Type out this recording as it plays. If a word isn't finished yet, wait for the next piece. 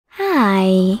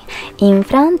Hi! In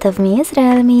front of me is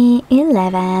REALME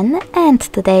 11 and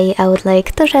today I would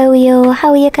like to show you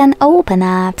how you can open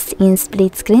apps in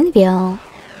split screen view.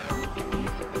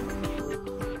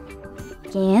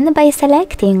 Begin by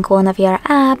selecting one of your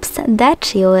apps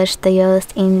that you wish to use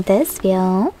in this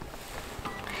view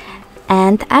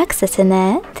and accessing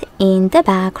it in the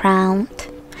background.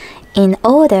 In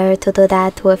order to do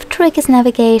that with Trick's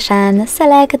navigation,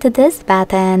 select this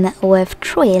button with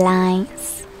 3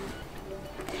 lines.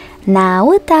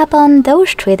 Now tap on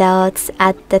those 3 dots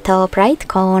at the top right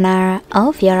corner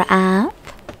of your app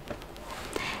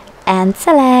and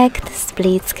select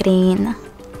Split Screen.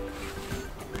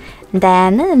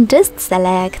 Then just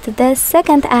select the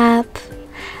second app.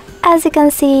 As you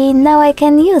can see, now I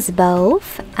can use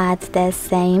both at the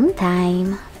same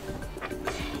time.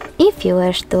 If you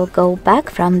wish to go back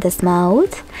from this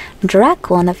mode, drag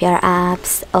one of your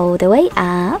apps all the way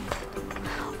up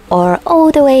or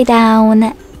all the way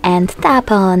down and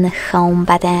tap on Home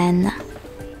button.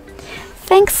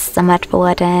 Thanks so much for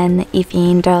watching. If you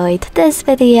enjoyed this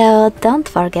video, don't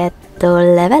forget to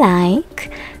leave a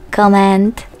like,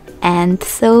 comment and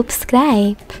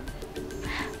subscribe.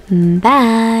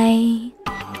 Bye!